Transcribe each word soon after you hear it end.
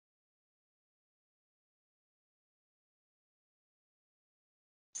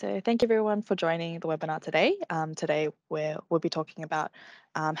So thank you everyone for joining the webinar today. Today we'll be talking about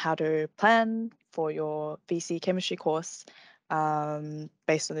how to plan for your VCE Chemistry course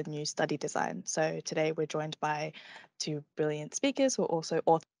based on the new study design. So today we're joined by two brilliant speakers who are also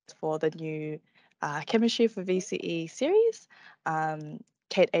authors for the new Chemistry for VCE series,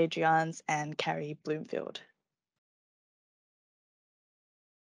 Kate Adriaans and Carrie Bloomfield.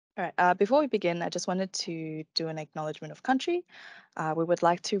 All right, before we begin, I just wanted to do an acknowledgement of country. We would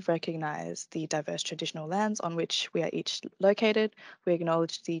like to recognise the diverse traditional lands on which we are each located. We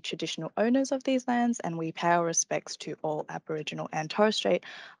acknowledge the traditional owners of these lands and we pay our respects to all Aboriginal and Torres Strait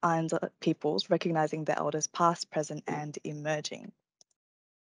Islander peoples, recognising the elders past, present and emerging.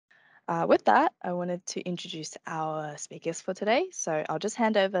 With that, I wanted to introduce our speakers for today. So I'll just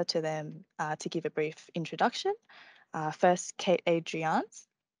hand over to them to give a brief introduction. First, Kate Adriaans.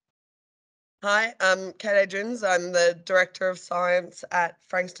 Hi, I'm Kate Adriaans. I'm the Director of Science at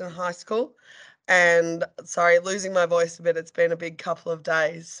Frankston High School. And sorry, losing my voice a bit. It's been a big couple of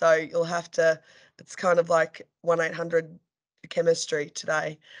days. So you'll have to, it's kind of like 1-800 chemistry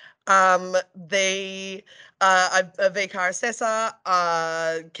today. I'm a VCAR assessor,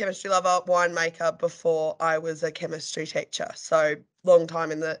 chemistry lover, winemaker before I was a chemistry teacher. So long time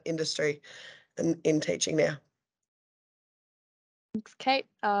in the industry and in teaching now. Thanks, Kate.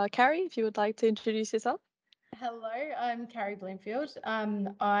 Carrie, if you would like to introduce yourself. Hello, I'm Carrie Bloomfield.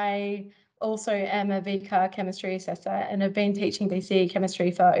 I also am a VCAR chemistry assessor and have been teaching VCE chemistry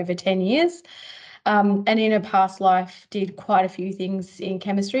for over 10 years. And in a past life, did quite a few things in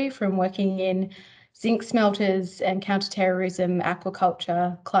chemistry, from working in zinc smelters and counterterrorism,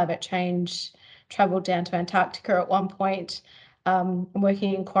 aquaculture, climate change, travelled down to Antarctica at one point,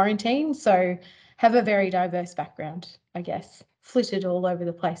 working in quarantine. So have a very diverse background, I guess. Flitted all over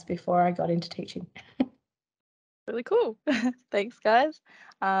the place before I got into teaching. Really cool. Thanks, guys.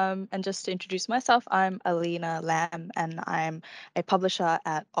 And just to introduce myself, I'm Alina Lamb and I'm a publisher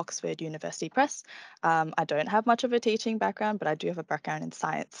at Oxford University Press. I don't have much of a teaching background, but I do have a background in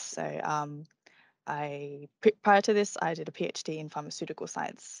science. So prior to this, I did a PhD in pharmaceutical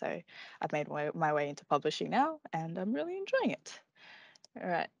science. So I've made my way into publishing now and I'm really enjoying it. All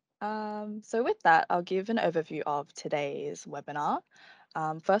right. So with that, I'll give an overview of today's webinar.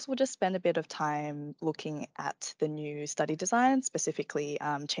 First, we'll just spend a bit of time looking at the new study design, specifically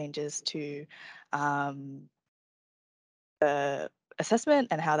changes to the assessment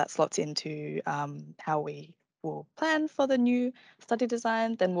and how that slots into how we will plan for the new study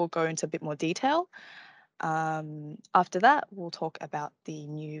design. Then we'll go into a bit more detail. After that, we'll talk about the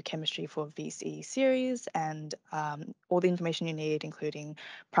new Chemistry for VCE series and all the information you need, including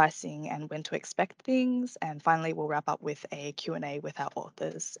pricing and when to expect things. And finally, we'll wrap up with a Q&A with our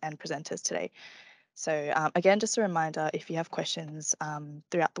authors and presenters today. So again, just a reminder, if you have questions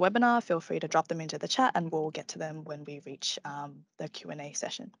throughout the webinar, feel free to drop them into the chat and we'll get to them when we reach the Q&A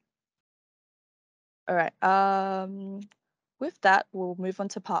session. All right, with that, we'll move on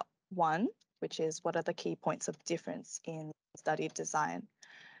to part one, which is what are the key points of difference in study design.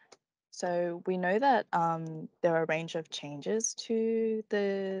 So we know that there are a range of changes to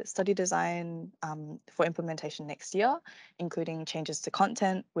the study design for implementation next year, including changes to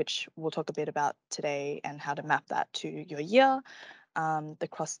content, which we'll talk a bit about today, and how to map that to your year, the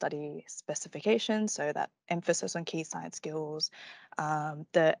cross-study specification, so that emphasis on key science skills,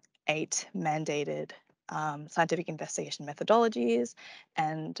 the 8 mandated scientific investigation methodologies,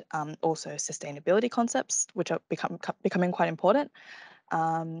 and also sustainability concepts, which are becoming quite important,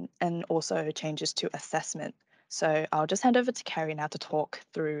 and also changes to assessment. So I'll just hand over to Carrie now to talk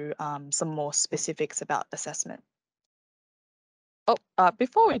through some more specifics about assessment. Oh,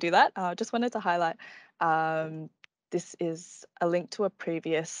 before we do that, I just wanted to highlight this is a link to a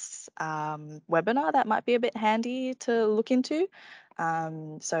previous webinar that might be a bit handy to look into.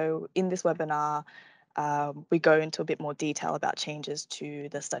 So in this webinar, we go into a bit more detail about changes to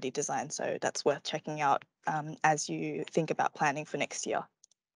the study design. So that's worth checking out as you think about planning for next year.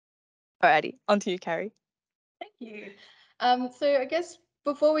 Alrighty, on to you, Carrie. Thank you. So I guess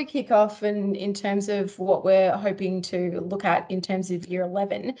before we kick off, and in terms of what we're hoping to look at in terms of year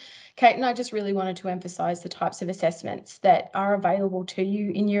 11, Kate and I just really wanted to emphasise the types of assessments that are available to you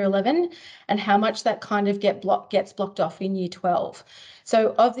in year 11 and how much that kind of gets blocked off in year 12.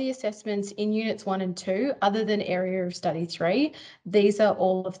 So of the assessments in units 1 and 2, other than area of study 3, these are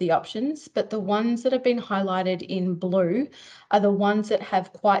all of the options, but the ones that have been highlighted in blue are the ones that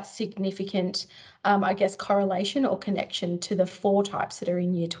have quite significant I guess, correlation or connection to the 4 types that are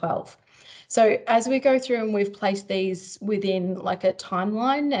in year 12. So as we go through and we've placed these within like a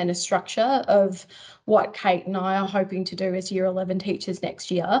timeline and a structure of what Kate and I are hoping to do as Year 11 teachers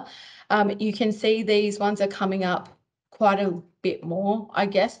next year, you can see these ones are coming up quite a bit more, I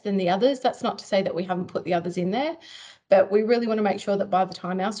guess, than the others. That's not to say that we haven't put the others in there, but we really want to make sure that by the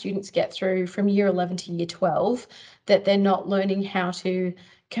time our students get through from Year 11 to Year 12, that they're not learning how to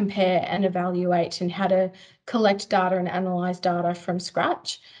compare and evaluate and how to collect data and analyze data from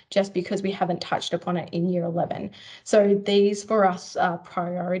scratch just because we haven't touched upon it in Year 11. So these for us are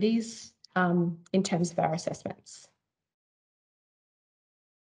priorities in terms of our assessments.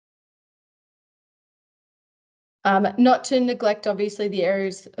 Not to neglect, obviously, the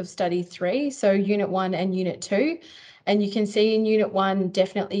areas of study 3, so Unit 1 and Unit 2. And you can see in Unit 1,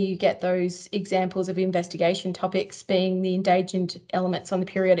 definitely you get those examples of investigation topics being the endangered elements on the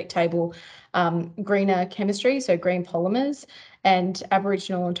periodic table, greener chemistry, so green polymers, and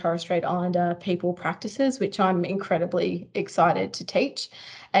Aboriginal and Torres Strait Islander people practices, which I'm incredibly excited to teach.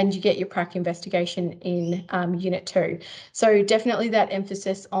 And you get your prac investigation in Unit 2. So definitely that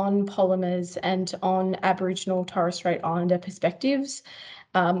emphasis on polymers and on Aboriginal Torres Strait Islander perspectives.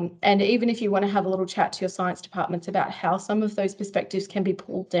 And even if you want to have a little chat to your science departments about how some of those perspectives can be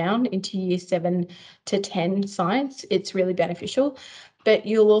pulled down into Year 7 to 10 science, it's really beneficial. But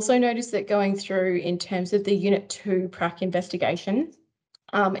you'll also notice that going through in terms of the Unit 2 prac investigation,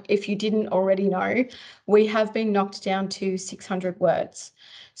 if you didn't already know, we have been knocked down to 600 words.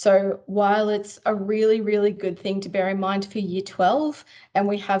 So while it's a really, really good thing to bear in mind for Year 12, and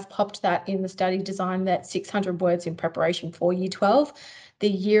we have popped that in the study design, that 600 words in preparation for Year 12, the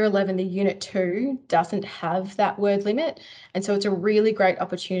Year 11, the Unit 2 doesn't have that word limit. And so it's a really great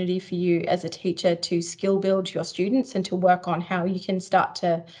opportunity for you as a teacher to skill build your students and to work on how you can start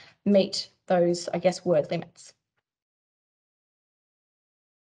to meet those, I guess, word limits.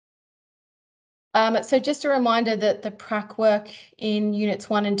 So just a reminder that the prac work in Units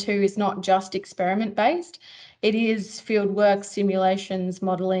 1 and 2 is not just experiment based. It is field work, simulations,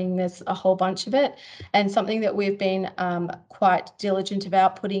 modelling, there's a whole bunch of it. And something that we've been quite diligent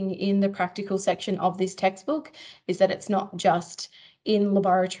about putting in the practical section of this textbook is that it's not just in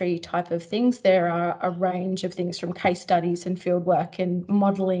laboratory type of things. There are a range of things from case studies and field work and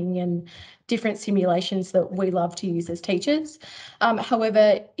modelling and different simulations that we love to use as teachers.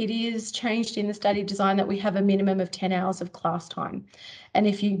 However, it is changed in the study design that we have a minimum of 10 hours of class time. And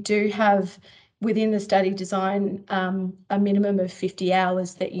if you do have within the study design a minimum of 50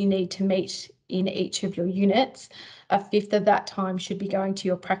 hours that you need to meet in each of your units, a fifth of that time should be going to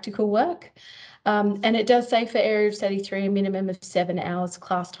your practical work. And it does say for area of study 3, a minimum of 7 hours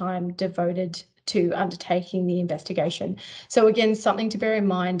class time devoted to undertaking the investigation. So again, something to bear in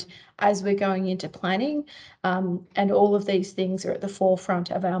mind as we're going into planning, and all of these things are at the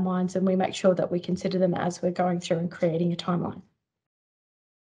forefront of our minds, and we make sure that we consider them as we're going through and creating a timeline.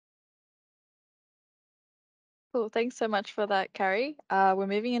 Cool. Thanks so much for that, Carrie. We're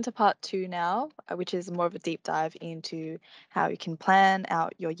moving into part 2 now, which is more of a deep dive into how you can plan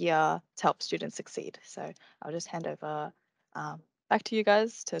out your year to help students succeed. So I'll just hand over back to you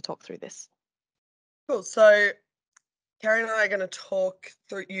guys to talk through this. Cool. So Carrie and I are going to talk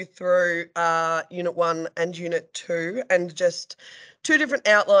you through Unit 1 and Unit 2 and just 2 different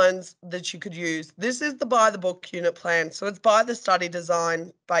outlines that you could use. This is the by the book unit plan. So it's by the study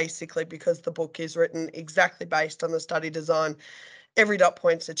design, basically, because the book is written exactly based on the study design. Every dot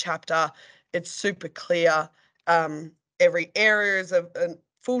point's a chapter. It's super clear. Every area is a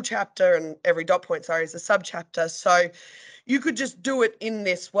full chapter and every dot point, is a sub-chapter. So you could just do it in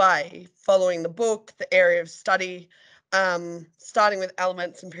this way, following the book, the area of study, starting with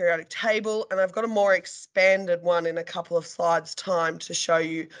elements and periodic table. And I've got a more expanded one in a couple of slides' time to show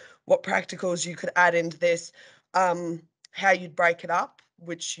you what practicals you could add into this, how you'd break it up,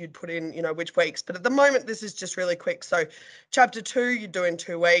 which you'd put in, which weeks. But at the moment, this is just really quick. So chapter 2, you do in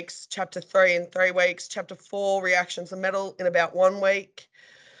 2 weeks, chapter 3 in 3 weeks, chapter 4, reactions and metal in about 1 week.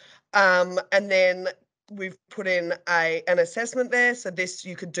 And then we've put in an assessment there. So this,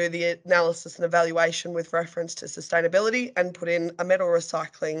 you could do the analysis and evaluation with reference to sustainability and put in a metal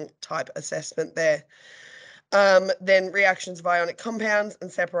recycling type assessment there. Then reactions of ionic compounds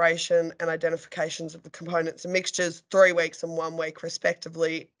and separation and identifications of the components and mixtures, 3 weeks and 1 week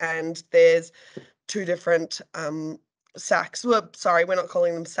respectively. And there's 2 different SACs. Well, sorry, we're not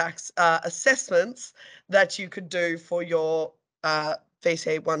calling them SACs, assessments that you could do for your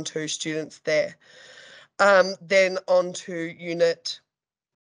VCE 1-2 students there. Then on to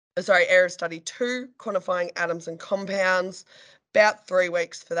area of study 2, quantifying atoms and compounds. About 3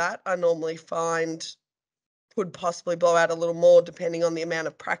 weeks for that. I normally find could possibly blow out a little more depending on the amount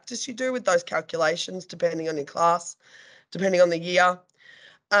of practice you do with those calculations, depending on your class, depending on the year.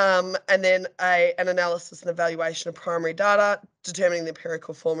 And then an analysis and evaluation of primary data, determining the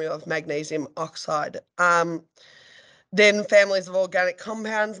empirical formula of magnesium oxide. Then families of organic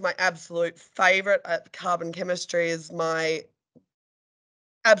compounds, my absolute favourite. Carbon chemistry is my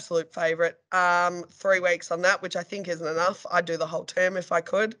absolute favourite. 3 weeks on that, which I think isn't enough. I'd do the whole term if I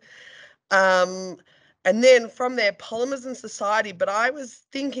could. And then from there, polymers and society. But I was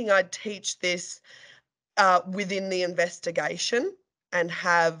thinking I'd teach this within the investigation and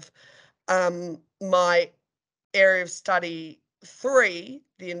have my area of study 3,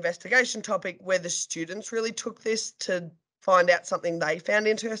 the investigation topic, where the students really took this to find out something they found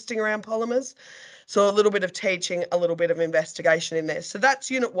interesting around polymers. So a little bit of teaching, a little bit of investigation in there. So that's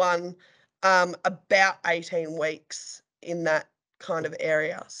Unit 1, about 18 weeks in that kind of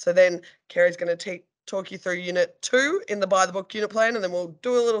area. So then Carrie's going to talk you through Unit 2 in the By the Book unit plan, and then we'll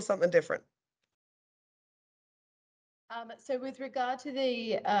do a little something different. So with regard to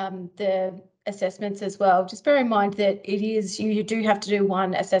the assessments as well, just bear in mind that it is you do have to do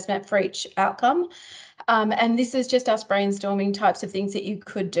one assessment for each outcome. And this is just us brainstorming types of things that you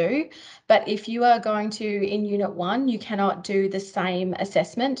could do. But if you are going to, in Unit 1, you cannot do the same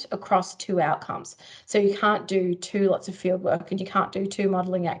assessment across 2 outcomes. So you can't do 2 lots of field work and you can't do 2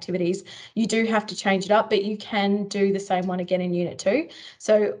 modelling activities. You do have to change it up, but you can do the same one again in Unit 2.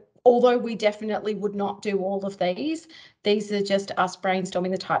 So although we definitely would not do all of these are just us brainstorming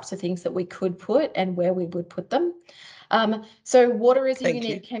the types of things that we could put and where we would put them. So water is a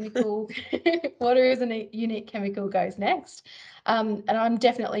unique chemical. Water is a unique chemical goes next. And I'm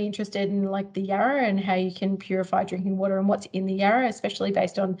definitely interested in like the Yarra and how you can purify drinking water and what's in the Yarra, especially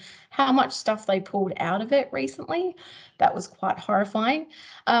based on how much stuff they pulled out of it recently. That was quite horrifying.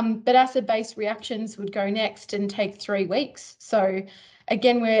 But acid-base reactions would go next and take 3 weeks. So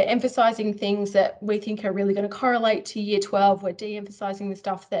again, we're emphasising things that we think are really going to correlate to Year 12. We're de-emphasising the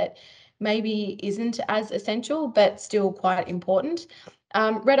stuff that maybe isn't as essential, but still quite important.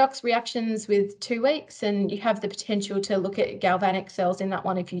 Redox reactions with 2 weeks, and you have the potential to look at galvanic cells in that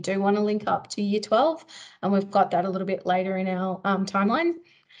one if you do want to link up to Year 12, and we've got that a little bit later in our timeline.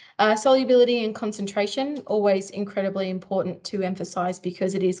 Solubility and concentration, always incredibly important to emphasise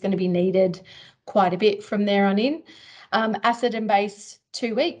because it is going to be needed quite a bit from there on in. Acid and base,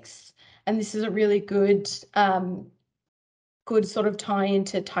 2 weeks, and this is a really good sort of tie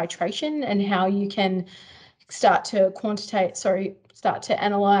into titration and how you can start to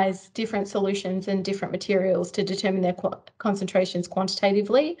analyze different solutions and different materials to determine their concentrations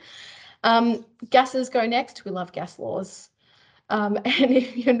quantitatively. Gases go next. We love gas laws. And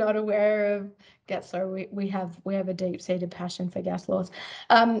if you're not aware of gas, we have a deep-seated passion for gas laws.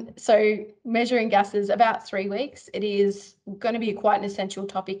 So measuring gases, about 3 weeks. It is going to be quite an essential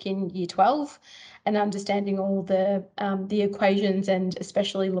topic in Year 12, and understanding all the equations and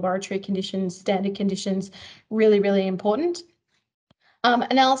especially laboratory conditions, standard conditions, really, really important.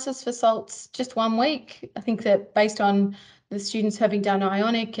 Analysis for salts, just 1 week. I think that based on the students having done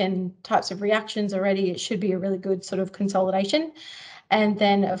ionic and types of reactions already, it should be a really good sort of consolidation. And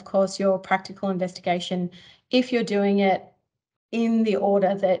then, of course, your practical investigation, if you're doing it in the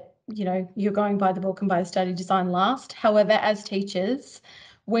order that, you know, you're going by the book and by the study design last. However, as teachers,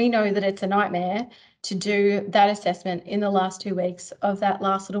 we know that it's a nightmare to do that assessment in the last 2 weeks of that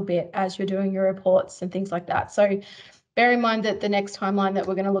last little bit as you're doing your reports and things like that. So bear in mind that the next timeline that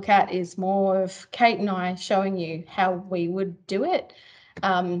we're going to look at is more of Kate and I showing you how we would do it,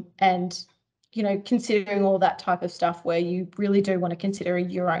 and, you know, considering all that type of stuff where you really do want to consider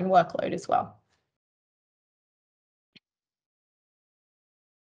your own workload as well.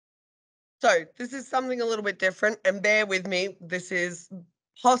 So this is something a little bit different, and bear with me. This is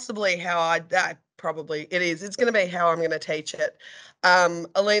possibly how it's going to be how I'm going to teach it.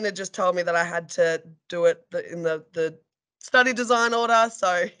 Alina just told me that I had to do it in the study design order,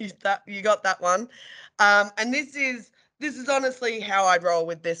 so you got that one. And this is honestly how I'd roll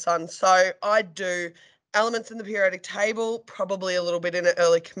with this one. So I do elements in the periodic table, probably a little bit in an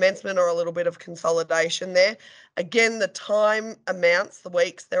early commencement or a little bit of consolidation there. Again, the time amounts, the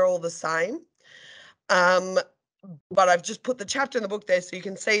weeks, they're all the same. But I've just put the chapter in the book there so you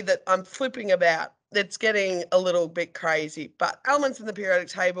can see that I'm flipping about. It's getting a little bit crazy, but elements in the periodic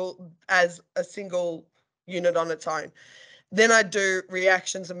table as a single unit on its own. Then I do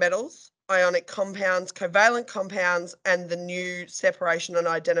reactions of metals, ionic compounds, covalent compounds, and the new separation and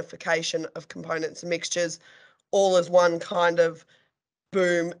identification of components and mixtures, all as one kind of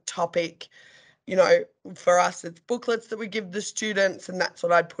boom topic. you know, for us, it's booklets that we give the students, and that's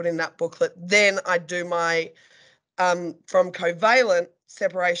what I'd put in that booklet. Then I'd do my, from covalent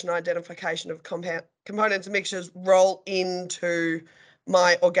separation identification of components and mixtures roll into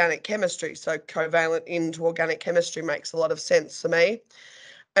my organic chemistry. So covalent into organic chemistry makes a lot of sense to me.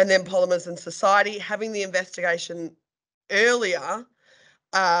 And then polymers and society, having the investigation earlier,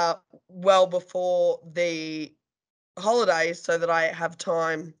 well before the holidays, so that I have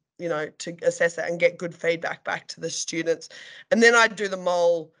time, you know, to assess it and get good feedback back to the students. And then I'd do the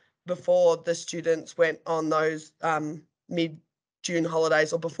mole before the students went on those mid-June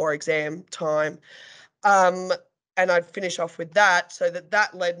holidays or before exam time. And I'd finish off with that, so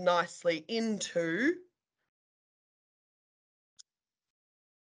that led nicely into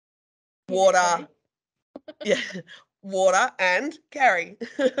water. Yeah, water and Carrie.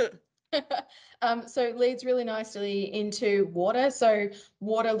 So it leads really nicely into water. So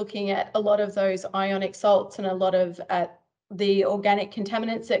water, looking at a lot of those ionic salts and a lot of the organic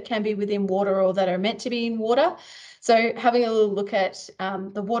contaminants that can be within water or that are meant to be in water. So having a little look at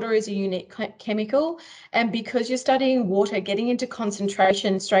the water is a unique chemical, and because you're studying water, getting into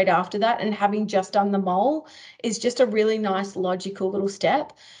concentration straight after that and having just done the mole is just a really nice logical little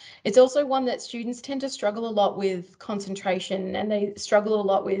step. It's also one that students tend to struggle a lot with concentration, and they struggle a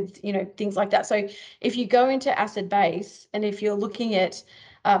lot with, you know, things like that. So if you go into acid base, and if you're looking at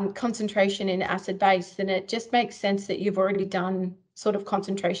concentration in acid base, then it just makes sense that you've already done sort of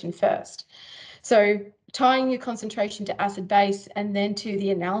concentration first. So tying your concentration to acid base and then to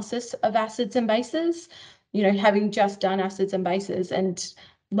the analysis of acids and bases, you know, having just done acids and bases and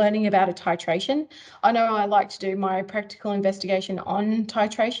learning about a titration. I know I like to do my practical investigation on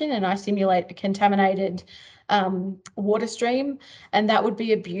titration, and I simulate a contaminated water stream, and that would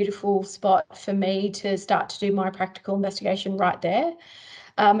be a beautiful spot for me to start to do my practical investigation right there.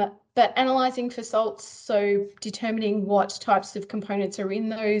 But analysing for salts, so determining what types of components are in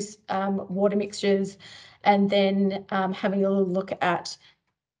those water mixtures, and then having a little look at,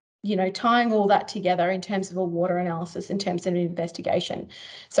 you know, tying all that together in terms of a water analysis, in terms of an investigation.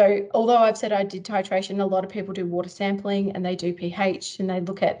 So although I've said I did titration, a lot of people do water sampling and they do pH and they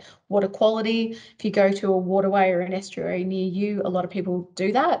look at water quality. If you go to a waterway or an estuary near you, a lot of people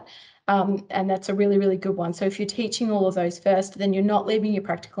do that. And that's a really, really good one. So if you're teaching all of those first, then you're not leaving your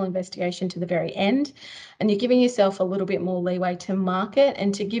practical investigation to the very end, and you're giving yourself a little bit more leeway to mark it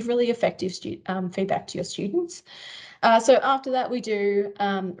and to give really effective feedback to your students. So after that, we do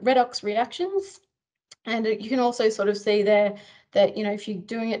redox reactions. And you can also sort of see there that, you know, if you're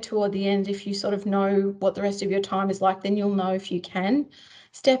doing it toward the end, if you sort of know what the rest of your time is like, then you'll know if you can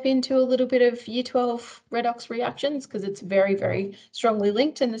step into a little bit of year 12 redox reactions, because it's very, very strongly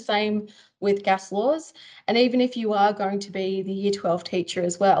linked, and the same with gas laws. And even if you are going to be the year 12 teacher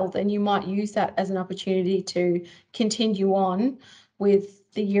as well, then you might use that as an opportunity to continue on with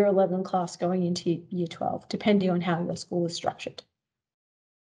the year 11 class going into year 12, depending on how your school is structured.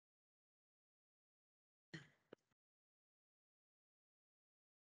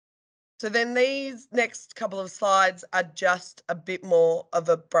 So then these next couple of slides are just a bit more of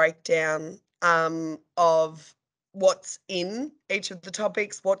a breakdown of what's in each of the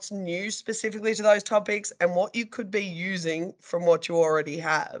topics, what's new specifically to those topics, and what you could be using from what you already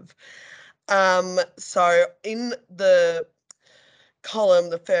have. So in the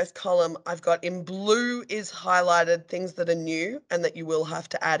column, the first column, I've got in blue is highlighted things that are new and that you will have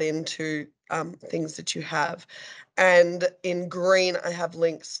to add into things that you have. And in green, I have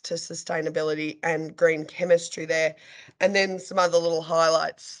links to sustainability and green chemistry there, and then some other little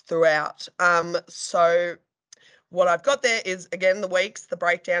highlights throughout. So what I've got there is, again, the weeks, the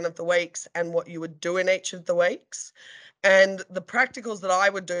breakdown of the weeks and what you would do in each of the weeks. And the practicals that I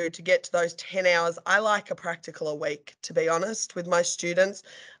would do to get to those 10 hours, I like a practical a week, to be honest, with my students,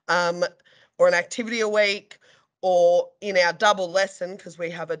 or an activity a week, or in our double lesson, because we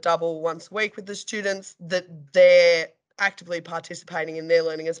have a double once a week with the students, that they're actively participating in their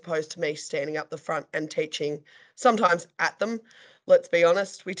learning, as opposed to me standing up the front and teaching, sometimes at them. Let's be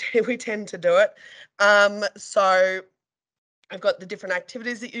honest, we tend to do it. So I've got the different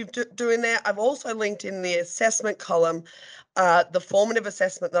activities that you do in there. I've also linked in the assessment column the formative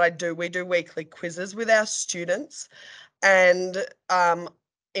assessment that I do. We do weekly quizzes with our students, and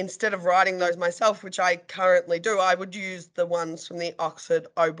instead of writing those myself, which I currently do, I would use the ones from the Oxford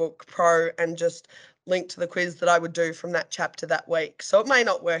O-Book Pro and just link to the quiz that I would do from that chapter that week. So it may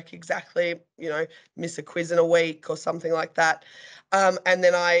not work exactly, you know, miss a quiz in a week or something like that. And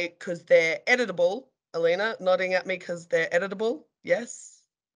then because they're editable, Alina nodding at me because they're editable. Yes?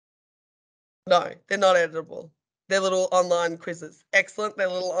 No, they're not editable. They're little online quizzes. Excellent. They're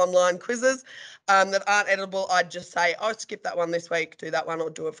little online quizzes that aren't editable. I'd just say, oh, skip that one this week, do that one, or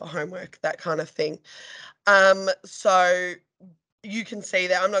do it for homework, that kind of thing. So you can see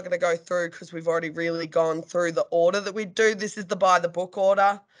that. I'm not going to go through because we've already really gone through the order that we do. This is the by the book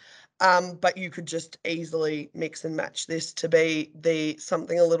order. But you could just easily mix and match this to be the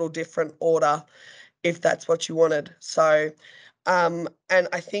something a little different order if that's what you wanted. So, and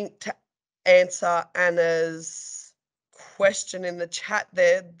I think to answer Anna's question in the chat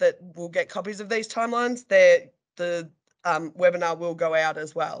there, that we'll get copies of these timelines, the webinar will go out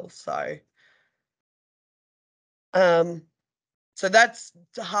as well. So, so that's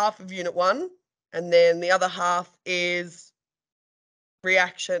half of Unit 1. And then the other half is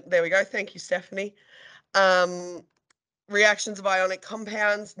reaction. There we go. Thank you, Stephanie. Reactions of ionic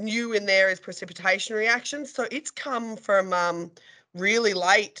compounds. New in there is precipitation reactions. So it's come from really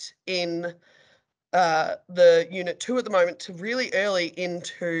late in the Unit 2 at the moment to really early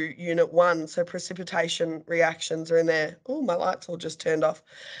into Unit 1. So precipitation reactions are in there. Oh, my lights all just turned off.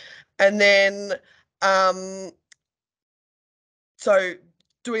 And then, so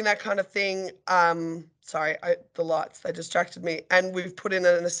doing that kind of thing, sorry, the lights, they distracted me. And we've put in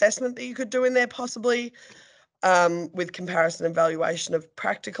an assessment that you could do in there possibly with comparison and evaluation of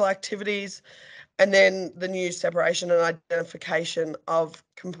practical activities. And then the new separation and identification of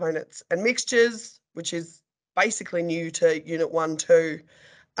components and mixtures, which is basically new to Unit 1, 2.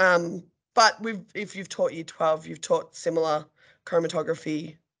 But if you've taught Year 12, you've taught similar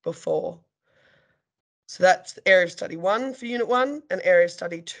chromatography before. So that's area of study 1 for Unit 1, and area of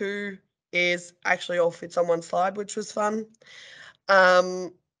study 2 is actually all fits on one slide, which was fun.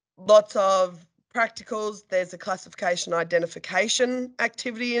 Lots of practicals. There's a classification identification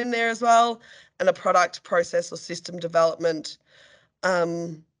activity in there as well, and a product, process, or system development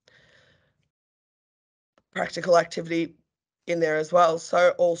practical activity in there as well.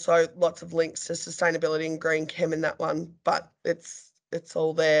 So also lots of links to sustainability and green chem in that one, but it's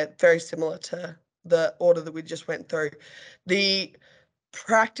all there, very similar to the order that we just went through. The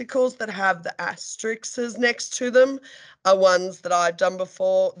practicals that have the asterisks next to them are ones that I've done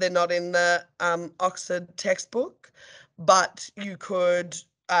before. They're not in the Oxford textbook, but you could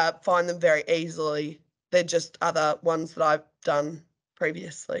find them very easily. They're just other ones that I've done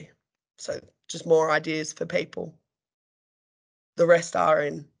previously. So just more ideas for people. The rest are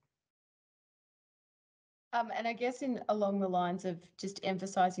in. And I guess along the lines of just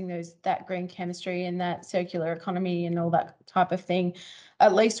emphasising that green chemistry and that circular economy and all that type of thing,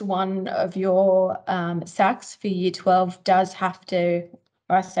 at least one of your SACs for Year 12 does have to,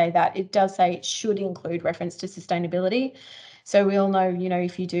 or I say that, it does say it should include reference to sustainability. So we all know,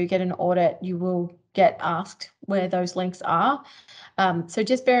 if you do get an audit, you will get asked where those links are. So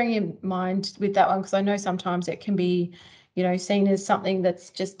just bearing in mind with that one, because I know sometimes it can be, seen as something that's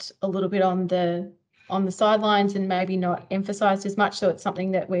just a little bit on the sidelines and maybe not emphasised as much. So it's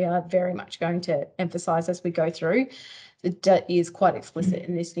something that we are very much going to emphasise as we go through. It is quite explicit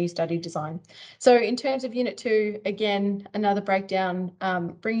in this new study design. So in terms of Unit 2, again, another breakdown,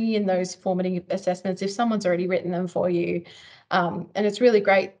 bringing in those formative assessments if someone's already written them for you. And it's really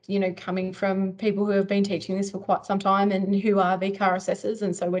great, coming from people who have been teaching this for quite some time and who are VCAR assessors.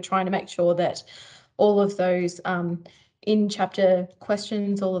 And so we're trying to make sure that all of those in chapter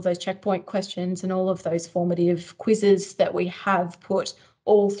questions, all of those checkpoint questions and all of those formative quizzes that we have put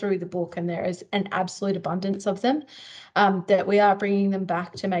all through the book, and there is an absolute abundance of them, that we are bringing them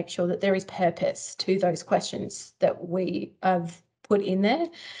back to make sure that there is purpose to those questions that we have put in there.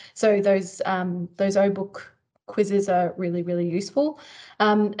 So those O-book quizzes are really, really useful.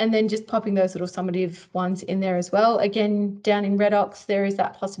 And then just popping those little summative ones in there as well. Again, down in Redox, there is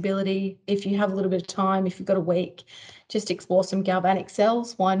that possibility, if you have a little bit of time, if you've got a week, just explore some galvanic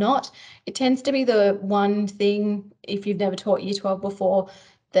cells. Why not? It tends to be the one thing, if you've never taught Year 12 before,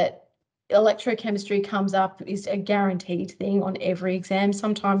 that electrochemistry comes up is a guaranteed thing on every exam.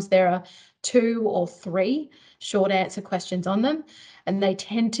 Sometimes there are 2 or 3 short answer questions on them, and they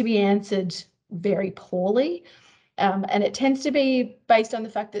tend to be answered very poorly. And it tends to be based on the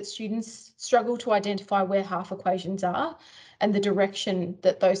fact that students struggle to identify where half equations are and the direction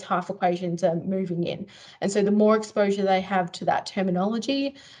that those half equations are moving in. And so the more exposure they have to that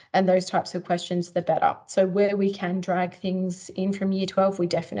terminology and those types of questions, the better. So where we can drag things in from Year 12, we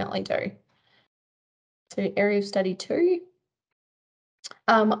definitely do. So area of study 2,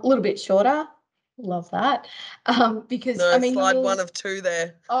 a little bit shorter. Love that. Because No, I mean, slide 1 of 2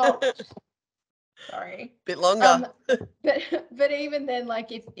 there. Oh, sorry. Bit longer. But even then,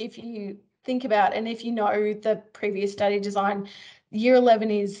 like if you think about, and if you know the previous study design, Year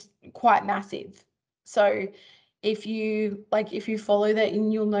 11 is quite massive. So if you follow that,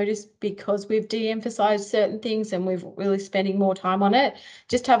 and you'll notice, because we've de-emphasized certain things and we've really spending more time on it,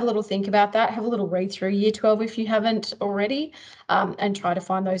 just have a little think about that, have a little read through year 12 if you haven't already, and try to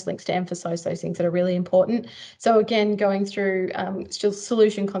find those links to emphasize those things that are really important. So again, going through still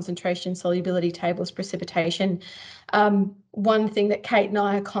solution concentration, solubility tables, precipitation. One thing that Kate and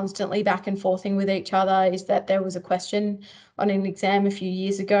I are constantly back and forthing with each other is that there was a question on an exam a few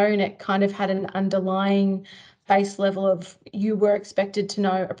years ago, and it kind of had an underlying base level of, you were expected to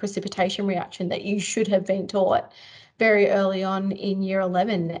know a precipitation reaction that you should have been taught very early on in year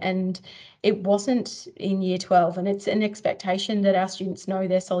 11, and it wasn't in year 12. And it's an expectation that our students know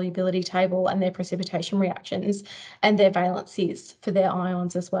their solubility table and their precipitation reactions and their valencies for their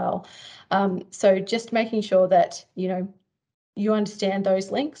ions as well. So just making sure that, you know, you understand those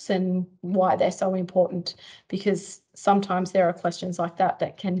links and why they're so important, because sometimes there are questions like that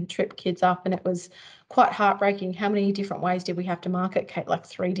that can trip kids up. And it was quite heartbreaking. How many different ways did we have to mark it, Kate? Like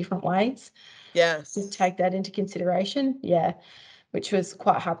 3 different ways. Yes. Just take that into consideration. Yeah, which was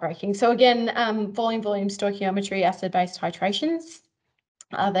quite heartbreaking. So again, volume, stoichiometry, acid-base titrations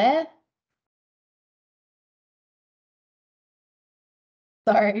are there.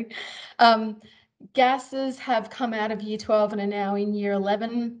 Sorry. Gases have come out of year 12 and are now in year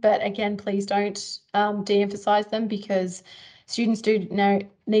 11, but again, please don't de-emphasize them, because students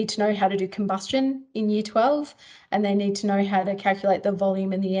need to know how to do combustion in year 12, and they need to know how to calculate the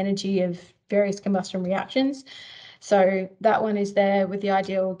volume and the energy of various combustion reactions. So that one is there with the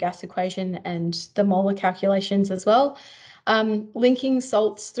ideal gas equation and the molar calculations as well. Linking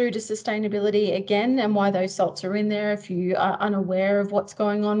salts through to sustainability again, and why those salts are in there. If you are unaware of what's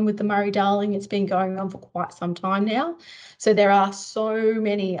going on with the Murray-Darling, it's been going on for quite some time now. So there are so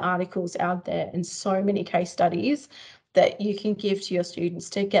many articles out there and so many case studies that you can give to your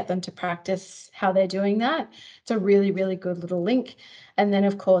students to get them to practice how they're doing that. It's a really, really good little link. And then,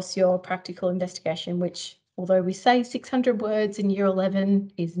 of course, your practical investigation, which, although we say 600 words in year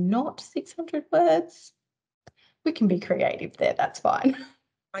 11, is not 600 words. We can be creative there, that's fine.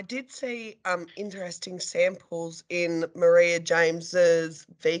 I did see interesting samples in Maria James's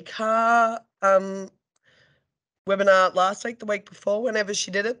VCAR webinar last week, the week before, whenever she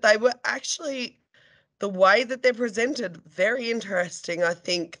did it. They were actually, the way that they're presented, very interesting. I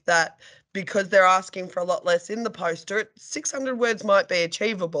think that because they're asking for a lot less in the poster, 600 words might be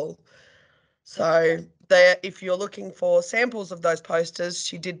achievable. So if you're looking for samples of those posters,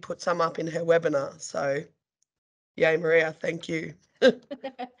 she did put some up in her webinar. So yay, Maria, thank you.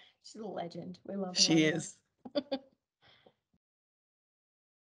 She's a legend. We love her. She is.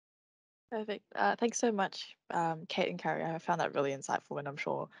 Perfect. Thanks so much, Kate and Carrie. I found that really insightful, and I'm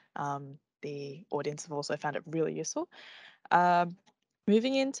sure the audience have also found it really useful.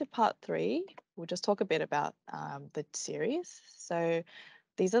 Moving into part 3, we'll just talk a bit about the series. So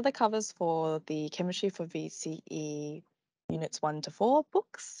these are the covers for the Chemistry for VCE Units 1 to 4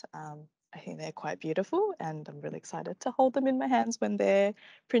 books. I think they're quite beautiful, and I'm really excited to hold them in my hands when they're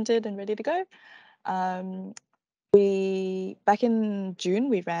printed and ready to go. Back in June,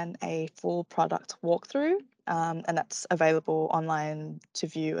 we ran a full product walkthrough, and that's available online to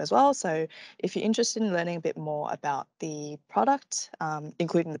view as well. So if you're interested in learning a bit more about the product,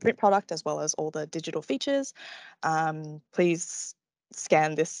 including the print product as well as all the digital features, please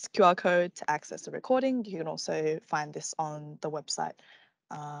scan this QR code to access the recording. You can also find this on the website.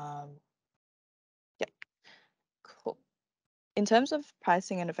 Yep, cool. In terms of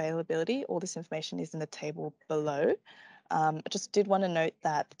pricing and availability, all this information is in the table below. I just did want to note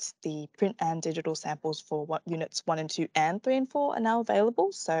that the print and digital samples for units 1 and 2 and 3 and 4 are now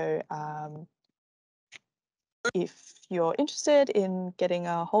available. So if you're interested in getting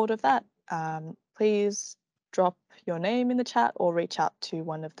a hold of that, please drop your name in the chat or reach out to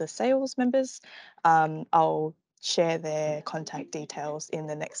one of the sales members. I'll share their contact details in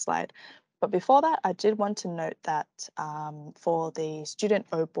the next slide. But before that, I did want to note that for the Student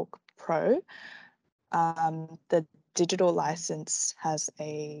O-Book Pro, the digital license has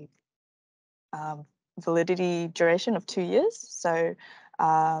a validity duration of 2 years. So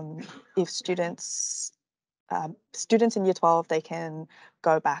if students in year 12, they can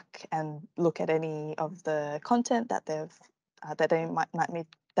go back and look at any of the content that they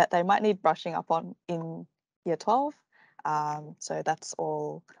might need brushing up on in year 12. So that's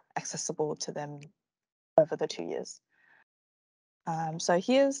all accessible to them over the 2 years. So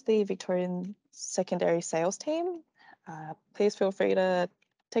here's the Victorian secondary sales team. Please feel free to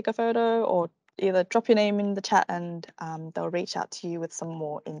take a photo or either drop your name in the chat, and they'll reach out to you with some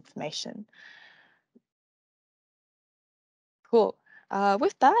more information. Cool.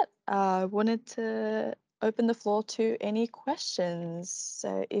 With that, I wanted to open the floor to any questions.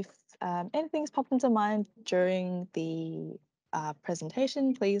 So if anything's popped into mind during the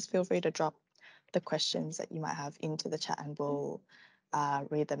presentation, please feel free to drop the questions that you might have into the chat and we'll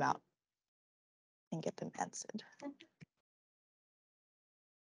read them out and get them answered.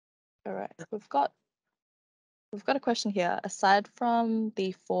 All right, we've got a question here. Aside from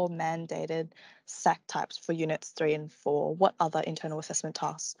the 4 mandated SAC types for units 3 and 4, what other internal assessment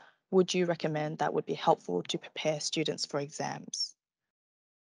tasks would you recommend that would be helpful to prepare students for exams?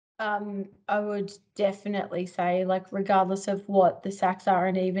 I would definitely say, like, regardless of what the SACs are,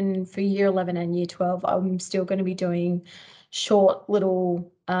 and even for year 11 and year 12, I'm still going to be doing short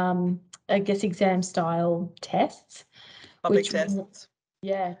little, I guess, exam style tests. Topic tests.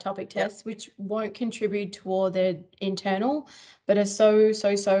 Yeah, topic tests, which won't contribute toward their internal, but are so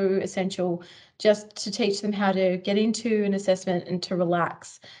essential just to teach them how to get into an assessment and to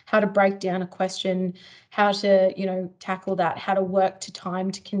relax, how to break down a question, how to, tackle that, how to work to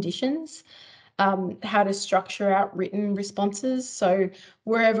timed conditions, how to structure out written responses. So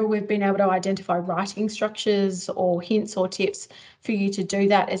wherever we've been able to identify writing structures or hints or tips for you to do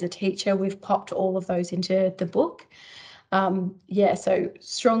that as a teacher, we've popped all of those into the book. So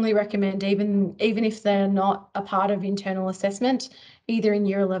strongly recommend, even if they're not a part of internal assessment, either in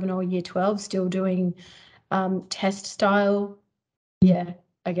year 11 or year 12, still doing test style,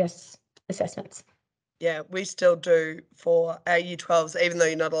 I guess, assessments. Yeah, we still do for our year 12s, even though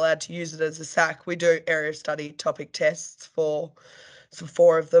you're not allowed to use it as a SAC, we do area of study topic tests for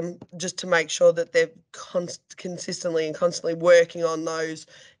 4 of them, just to make sure that they're consistently and constantly working on those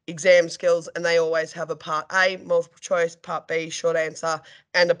exam skills, and they always have a part A, multiple choice, part B, short answer,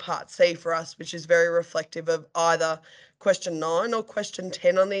 and a part C for us, which is very reflective of either question 9 or question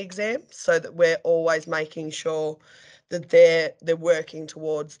 10 on the exam, so that we're always making sure that they're working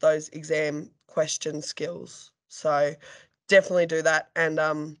towards those exam question skills. So definitely do that. And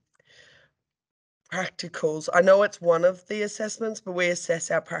practicals, I know it's one of the assessments, but we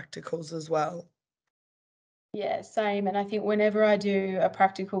assess our practicals as well. Yeah, same. And I think whenever I do a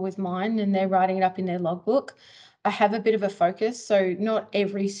practical with mine and they're writing it up in their logbook, I have a bit of a focus. So not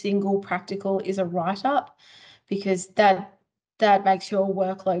every single practical is a write-up, because that makes your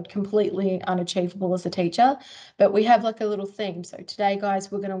workload completely unachievable as a teacher. But we have like a little theme. So today,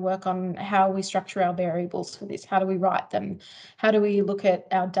 guys, we're going to work on how we structure our variables for this. How do we write them? How do we look at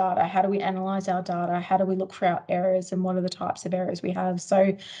our data? How do we analyze our data? How do we look for our errors, and what are the types of errors we have?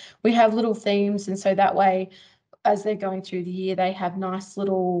 So we have little themes, and so that way, as they're going through the year, they have nice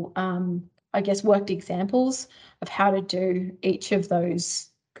little, I guess, worked examples of how to do each of those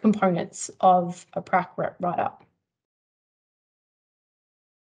components of a prac write-up.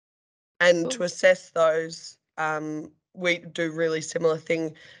 And to assess those, we do really similar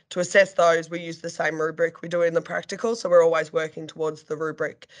thing. To assess those, we use the same rubric we do in the practical, so we're always working towards the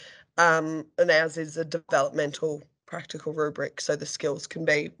rubric. And ours is a developmental practical rubric, so the skills can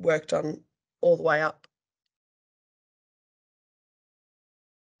be worked on all the way up.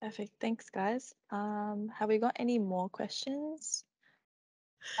 Perfect. Thanks, guys. Have we got any more questions?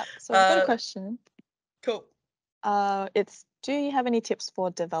 So we've got a question. Cool. It's, do you have any tips for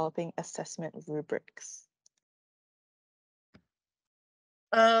developing assessment rubrics?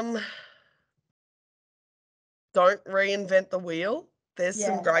 Don't reinvent the wheel. There's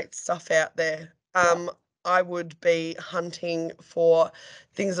some great stuff out there. I would be hunting for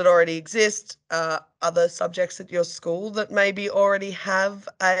things that already exist, other subjects at your school that maybe already have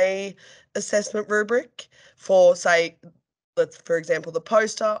a assessment rubric for, say, for example, the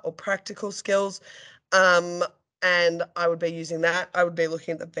poster or practical skills. And I would be using that. I would be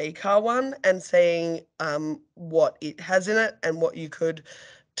looking at the VCAR one and seeing what it has in it and what you could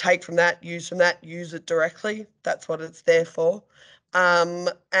take from that, use it directly. That's what it's there for. And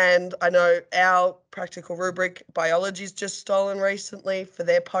I know our practical rubric, biology's just stolen recently for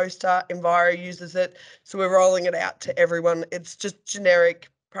their poster. Enviro uses it. So we're rolling it out to everyone. It's just generic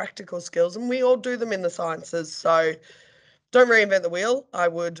practical skills, and we all do them in the sciences. So don't reinvent the wheel. I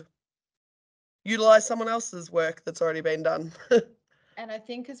would utilize someone else's work that's already been done. And I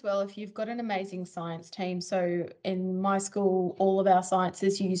think as well, if you've got an amazing science team, so in my school, all of our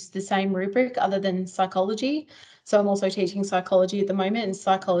sciences use the same rubric other than psychology. So I'm also teaching psychology at the moment, and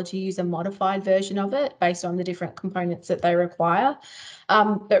psychology use a modified version of it based on the different components that they require.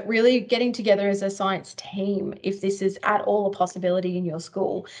 But really getting together as a science team, if this is at all a possibility in your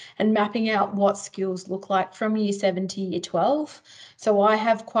school, and mapping out what skills look like from year 7 to year 12. So I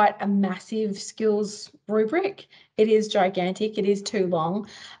have quite a massive skills rubric. It is gigantic, it is too long,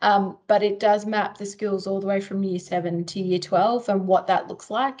 but it does map the skills all the way from year 7 to year 12 and what that looks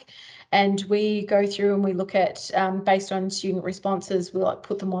like. And we go through and we look at, based on student responses, we like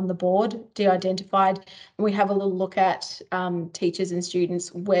put them on the board, de-identified, and we have a little look at teachers and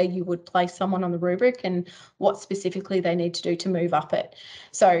students where you would place someone on the rubric and what specifically they need to do to move up it.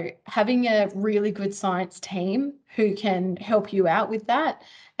 So having a really good science team who can help you out with that,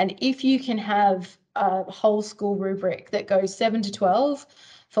 and if you can have a whole school rubric that goes 7 to 12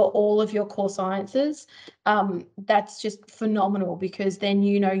 for all of your core sciences, that's just phenomenal, because then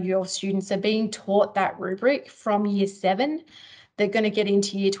you know your students are being taught that rubric from year 7. They're going to get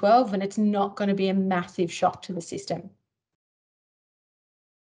into year 12 and it's not going to be a massive shock to the system.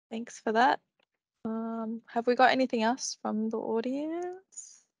 Thanks for that. Have we got anything else from the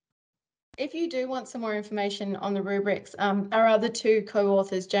audience? If you do want some more information on the rubrics, our other two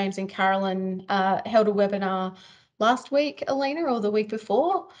co-authors, James and Carolyn, held a webinar last week, Alina, or the week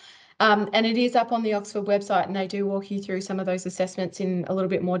before. And it is up on the Oxford website, and they do walk you through some of those assessments in a little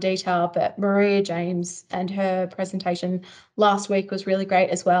bit more detail. But Maria James and her presentation last week was really great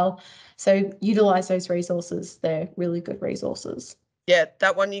as well. So utilise those resources. They're really good resources. Yeah,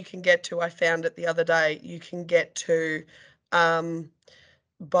 that one you can get to. I found it the other day. You can get to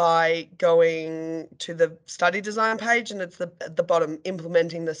by going to the study design page, and it's at the bottom,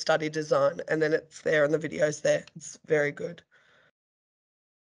 implementing the study design, and then it's there and the video's there. It's very good.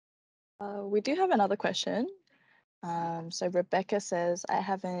 We do have another question. So Rebecca says, I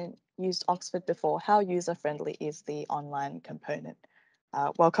haven't used Oxford before. How user-friendly is the online component?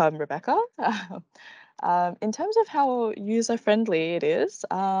 Welcome, Rebecca. In terms of how user-friendly it is,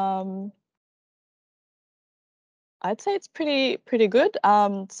 I'd say it's pretty good.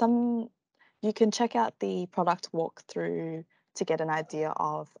 You can check out the product walkthrough to get an idea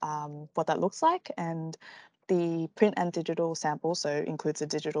of what that looks like, and the print and digital sample so includes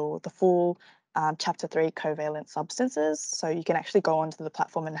the full chapter 3 covalent substances. So you can actually go onto the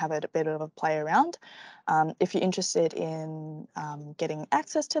platform and have a bit of a play around. If you're interested in getting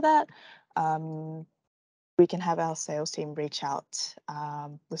access to that, we can have our sales team reach out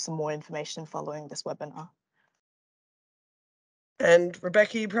with some more information following this webinar. And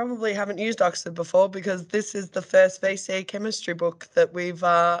Rebecca, you probably haven't used Oxford before, because this is the first VCE Chemistry book that we've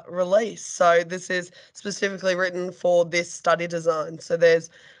released. So this is specifically written for this study design. So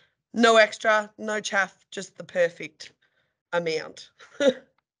there's no extra, no chaff, just the perfect amount.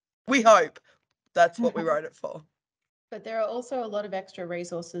 We hope that's what we wrote it for. But there are also a lot of extra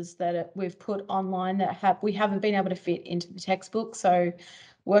resources that we've put online that we haven't been able to fit into the textbook. So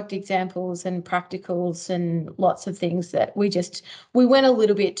worked examples and practicals and lots of things that we went a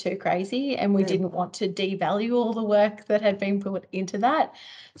little bit too crazy, and we didn't want to devalue all the work that had been put into that.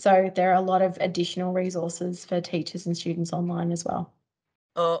 So there are a lot of additional resources for teachers and students online as well.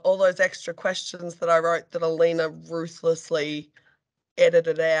 All those extra questions that I wrote that Alina ruthlessly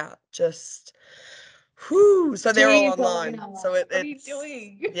edited out, just whew, so they're all online. Alina, So what are you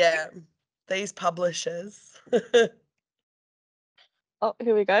doing? Yeah, these publishers. Oh,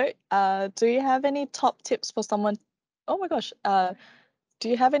 here we go. Do you have any top tips for someone? Oh my gosh. Do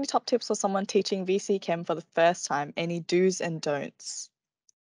you have any top tips for someone teaching VC Chem for the first time? Any do's and don'ts?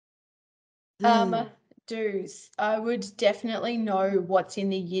 Do's. I would definitely know what's in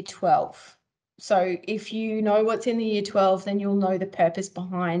the year 12. So if you know what's in the year 12, then you'll know the purpose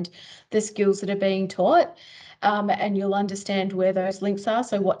behind the skills that are being taught, and you'll understand where those links are,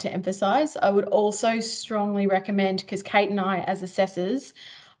 so what to emphasize. I would also strongly recommend, because Kate and I as assessors,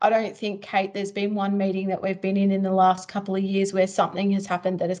 I don't think, Kate, there's been one meeting that we've been in the last couple of years where something has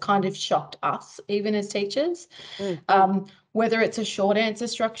happened that has kind of shocked us, even as teachers. Whether it's a short answer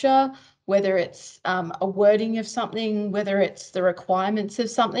structure, whether it's a wording of something, whether it's the requirements of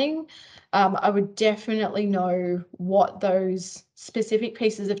something, I would definitely know what those specific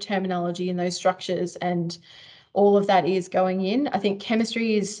pieces of terminology and those structures and all of that is going in. I think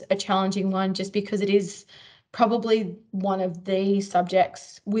chemistry is a challenging one just because it is probably one of the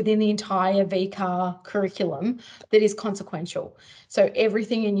subjects within the entire VCAR curriculum that is consequential. So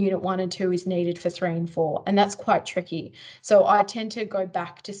everything in Unit 1 and 2 is needed for 3 and 4, and that's quite tricky. So I tend to go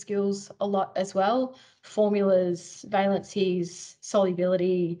back to skills a lot as well, formulas, valencies,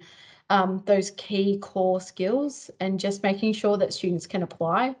 solubility, those key core skills, and just making sure that students can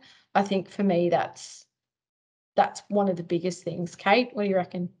apply. I think for me, that's one of the biggest things. Kate, what do you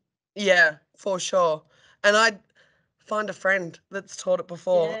reckon? Yeah, for sure. And I'd find a friend that's taught it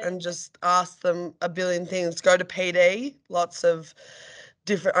before and just ask them a billion things. Go to PD, lots of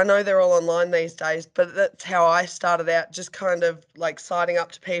different, I know they're all online these days, but that's how I started out, just kind of like signing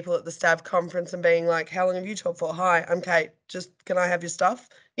up to people at the staff conference and being like, how long have you taught for? Hi, I'm Kate. Just, can I have your stuff?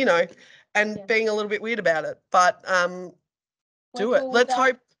 And being a little bit weird about it, but do it. Let's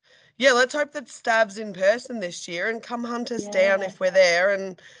hope. yeah, let's hope that Stab's in person this year and come hunt us down Yeah. if we're there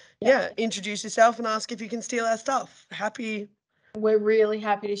and Yeah. introduce yourself and ask if you can steal our stuff. Happy. We're really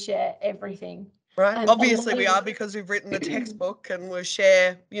happy to share everything. Right. And Obviously we are, because we've written the textbook and we'll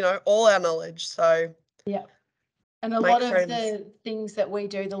share, all our knowledge. So yeah. And a make lot of friends. the things that we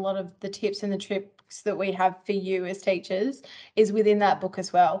do, a lot of the tips and the tricks that we have for you as teachers is within that book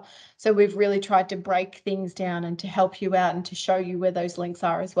as well. So we've really tried to break things down and to help you out and to show you where those links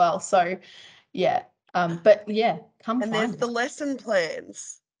are as well. So yeah. But yeah, come And find there's us. the lesson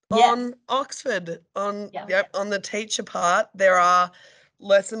plans Yes. on Oxford, on Yeah. on the teacher part. There are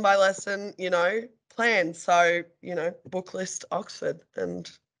lesson by lesson, plans. So, book list Oxford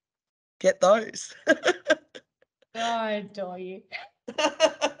and get those. I adore you.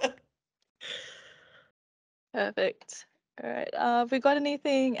 Perfect. All right. Have we got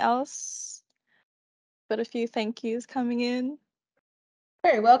anything else? Got a few thank yous coming in.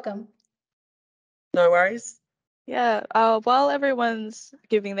 Very welcome. No worries. Yeah. While everyone's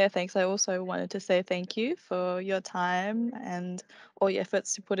giving their thanks, I also wanted to say thank you for your time and all your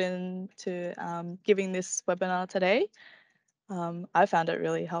efforts to put into giving this webinar today. I found it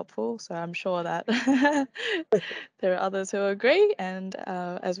really helpful, so I'm sure that there are others who agree. And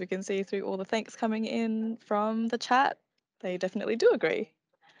as we can see through all the thanks coming in from the chat, they definitely do agree.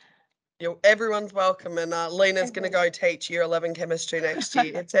 Everyone's welcome, and Lena's going to go teach year 11 chemistry next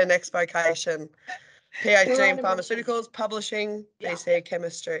year. It's her next vocation. PhD in pharmaceuticals, publishing, VCE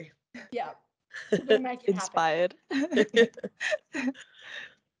Chemistry. Yeah. We'll make it Inspired.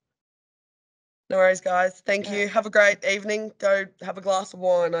 No worries, guys. Thank you. Have a great evening. Go have a glass of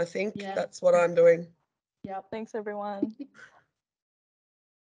wine. I think Yeah. that's what I'm doing. Yep. Thanks, everyone.